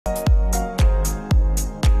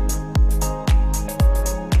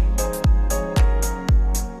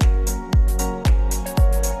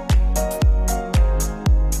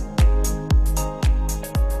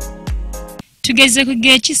tugeze ku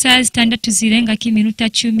gihe cy'isaha 6 zirenga k'iminota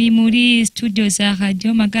 10 muri studio za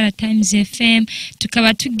radio Magara Times FM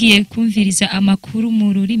tukaba tugiye kumviriza amakuru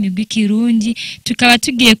mu rurimi rw'ikirundi tukaba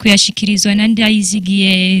tugiye kuyashikirizwa na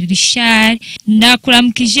NDAYIZIGIYE Richard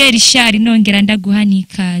ndakuramukije Richard nongera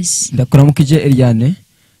ndaguhanikaze ndakuramukije Eliane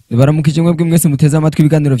baramukije mwebwe mwese muteze amatwi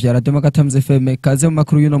ibiganiro vya radio Magara Times FM kaze mu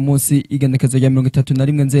makuru y'uno munsi igenekerezo rya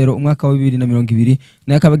 31 umwaka wa 2020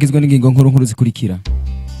 naye akabagizwe n'ingingo nkuru zikurikira.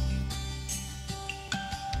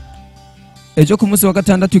 Ejo ku munsi wa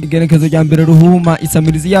gatandatu igenekerezo rya mbere ruhuma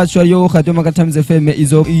insamirizi yacu ariyo radio Magara Times FM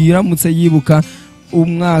izoba iramutse yibuka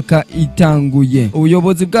umwaka itanguye.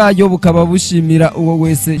 Ubuyobozi bwayo bukaba bushimira uwo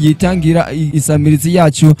wese yitangira insamirizi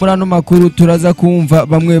yacu. Muri ano makuru turaza kumva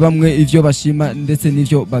bamwe ivyo bashima ndetse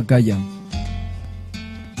n'ivyo bagaya.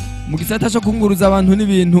 Mu gisata cyo kunguruza abantu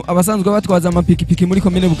n'ibintu abasanzwe batwaza amapikipiki muri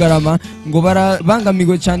Commune Bugarama ngo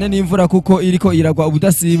barabangamiwe cyane n'imvura kuko iriko iragwa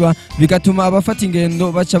ubudasiba bigatuma abafata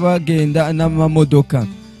ingendo baca bagenda n'amamodoka.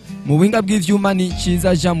 Mu buhinga bw'ivyuma ni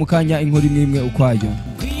ciza ja mukanya inkuru imwe ukwayo.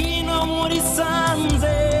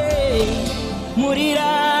 Muri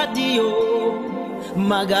radio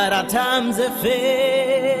Magara Times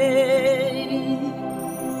FM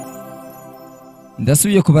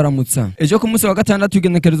ndasubiye kubaramutsa. Ejo ku munsi wa gatandatu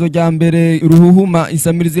igenekerezo rya mbere ruhuma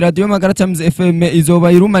insamirizi radio Magara Times FM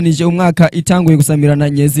izoba irumanije umwaka itanguye gusamirana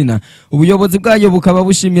nyezina. Ubuyobozi bwayo bukaba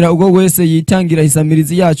bushimira ubwo wese yitangira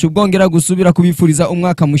insamirizi yacu bwongera gusubira kubifuriza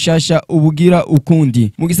umwaka mushasha ubugira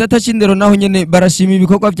ukundi. Mu gisata c'indero naho nyene barashima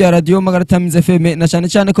ibikorwa vya radio Magara Times FM na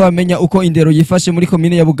cyane ko bamenya uko indero yifashe muri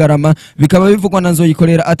commune ya Bugarama bikaba bivugwa na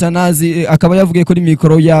Nzoyikorera Atanazi akaba yavugiye kuri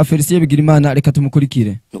mikoro ya Felicien Bigirimana reka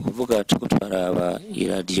tumukurikire. Nukuvuga cyo gutwara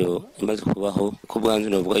iradio imaze kubaho ko bwanze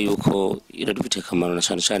novuga yuko iradufite akamaro na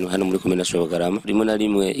cyane hano muri commune ya Bugarama. Rimwe na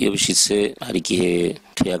rimwe iyo bishitse hari gihe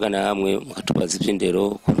tuyagana hamwe mukatubaza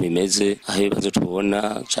iby'indero ku bimeze aho ibibazo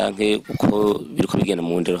tubona canke uko biriko bigenda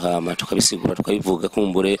mu ndero hama tukabisigura tukabivuga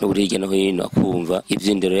kumbure no buri no hino akumva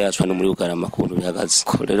iby'indero yacu hano muri Bugarama kuntu bihagaze.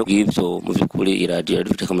 Ko rero bw'ibyo mu byukuri iradio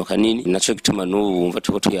iradufite akamaro kanini naco gituma n'ubumva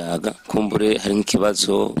tuko tuyaga kumbure hari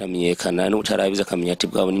nk'ikibazo namenyekana no utarabiza akamenya ati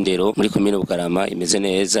bwabo n'indero muri commune Bugarama imeze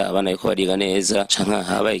neza abana yuko bariga neza canka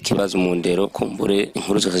haba ikibazo mu ndero kumbure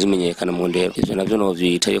inkuru zikazimenyekana mu ndero. Ivyo navyo no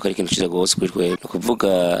vyita yuko ari ikintu ciza gose kuri twe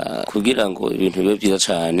kuvuga kugira ngo ibintu bibe byiza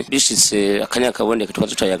cyane bishitse akanya kaboneka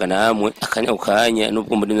tukaza tutayaga namwe akanya ukanya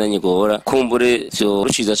nubwo muri nanyigora kumbure byo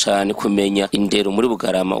ruciza cyane kumenya indero muri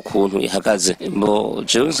Bugarama ukuntu ihagaze. Mbo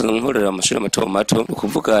jewe nkorera amashuri mato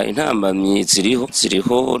kuvuga intambamyi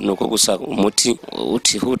ziriho nuko gusa umuti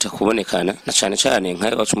utihuta kubonekana na cyane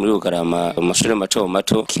nkayo wacu muri Bugarama amashuri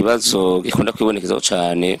mato kibazo gikunda kwibonekeza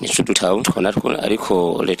cyane nico dutaho tukona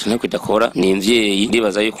ariko leta ntabwo idakora ni imvyeyi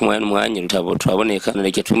ndibaza yuko umwanya n'umwanya rutabo twaboneka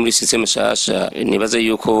nareke turi muri system shasha nibaza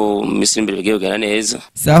yuko misiri imbere bigiye kugana neza.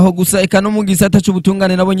 Saho gusa eka no mu gisata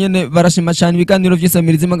c'ubutungane nabo nyene barashima cyane ibiganiro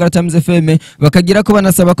vy'isamirizi Magara Times FM bakagira ko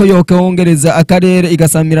banasaba ko yokongera akarere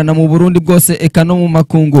igasamirana mu Burundi bwose eka no mu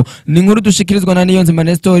makungu. Ni inkuru dushikirizwa na niyo nzima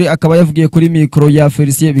Nestor akaba yavugiye kuri mikro ya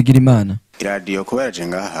Felicien Bigirimana. Radio kuberaje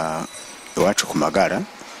ngaha iwacu ku Magara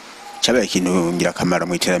cyabaye ikintu ngira kamara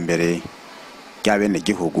mu iterambere ry'abene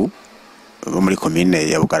gihugu bo muri commune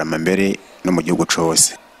ya Bugarama mbere no mu gihugu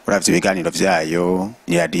cose. Uravye ibiganiro vyayo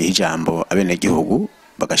ni radio ijambo abene gihugu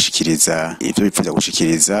bagashikiriza ivyo bipfuza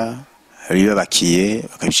gushikiriza bibabakiye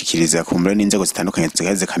bakabishikiriza ku mbere n'inzego zitandukanye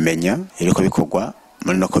zigaze kamenya iriko bikorwa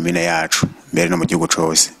muri no commune yacu mbere no mu gihugu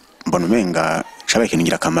cose. Mbona umenga cyabaye ikintu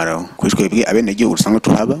ngira kamaro kuri twebwe abene gihugu usanga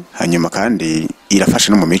tuhaba hanyuma kandi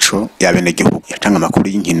irafasha no mu mico y'abene gihugu yatanga amakuru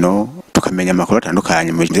y'inkino tukamenya amakuru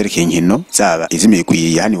atandukanye mu byerekeye inkino zaba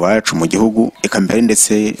izimigwi yani wacu mu gihugu eka mbere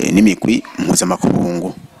ndetse n'imigwi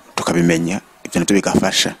mpuzamakungu tukabimenya ibyo nabyo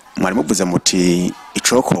bigafasha. Mwari muvuze muti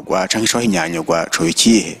icokorwa canke ico hinyanyurwa co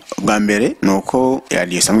ikihe bwa mbere nuko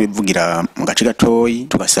radio isanzwe ivugira mu gace gatoyi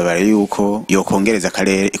tugasaba yuko yokongereza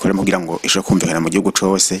akarere ikore kugira ngo isho kumvikana mu gihugu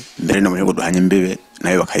cose mbere no mu gihugu duhanye imbibe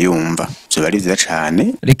nayo bakayumva byo bari vyiza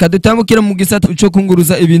cane. Reka dutambukira mu gisata cyo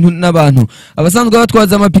kunguruza ibintu n'abantu abasanzwe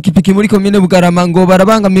batwaza amapikipiki muri Commune Bugarama ngo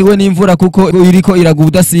barabangamiwe n'imvura kuko iriko iraga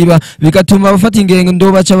ubudasiba bigatuma abafata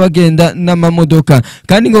ingendo baca bagenda n'amamodoka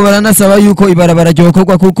kandi ngo baranasaba yuko ibarabara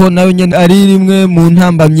ryokorwa kuko nayo nyene ari rimwe mu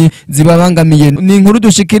ntambamye zibabangamiye. Ni inkuru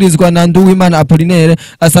dushikirizwa na Nduwimana Apollinaire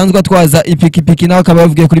asanzwe atwaza ipikipiki nawe akaba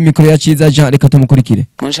yavugiye kuri mikoro ya Ciza Jean reka tumukurikire.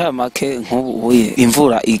 Munsha make nk'ubuye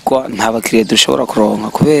imvura igwa nta bakiriye dushobora kuronka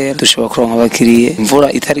kubera dushobora kuronka kuronka abakiriye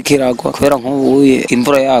imvura itariko iragwa kubera nk'ubuye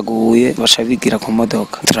imvura yaguye basha bigira ku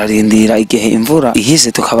modoka turarindira igihe imvura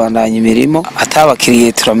ihise tukabandanya imirimo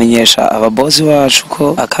atabakiriye turamenyesha ababosi bacu ko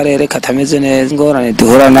akarere katameze neza ingorane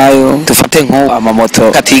duhura nayo dufate nko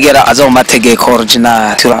amamoto katigera aza mu mategeko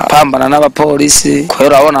original turapambana n'abapolisi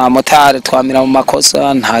kubera abona abamotari twamira mu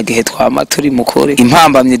makosa nta gihe twama turi mukuri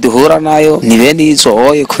impambamye duhura nayo ni bene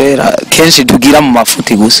izoye kubera kenshi tugira mu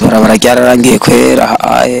mafuti gusa bararyararangiye kwera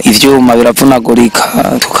ivyuma biravunagurika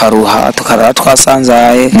tukaruha tukarara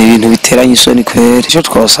twasanzaye ni ibintu biteranye isoni kwera ico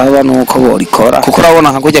twosaba nuko borikora kuko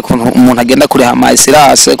urabona nka kujya kuntu umuntu agenda kuri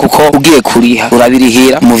amaisirase kuko ugiye kuriha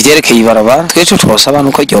urabirihira mu vyerekeye ibarabara tweco twosaba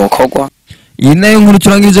nuko ryokorwa. Iyi nayo nkuru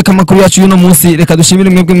turangirije kamakuru yacu y'uno munsi reka dushimire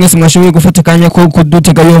mwebwe mwese mwashoboye gufata kanya ko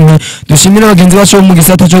kudutega yomwe dushimire abagenzi bacu mu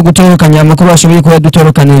gisata cyo gutorokanya amakuru bashoboye kuba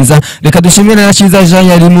dutorokaniriza reka dushimire na Ciza Jean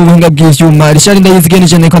yari mu buhinga bw'ivyuma Richard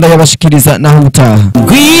NDAYIZIGIYE neko ndayabashikiriza naho utaha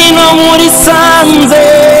Gwino muri sanze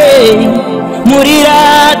muri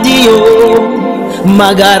radio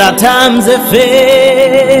Magara Times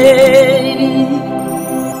FM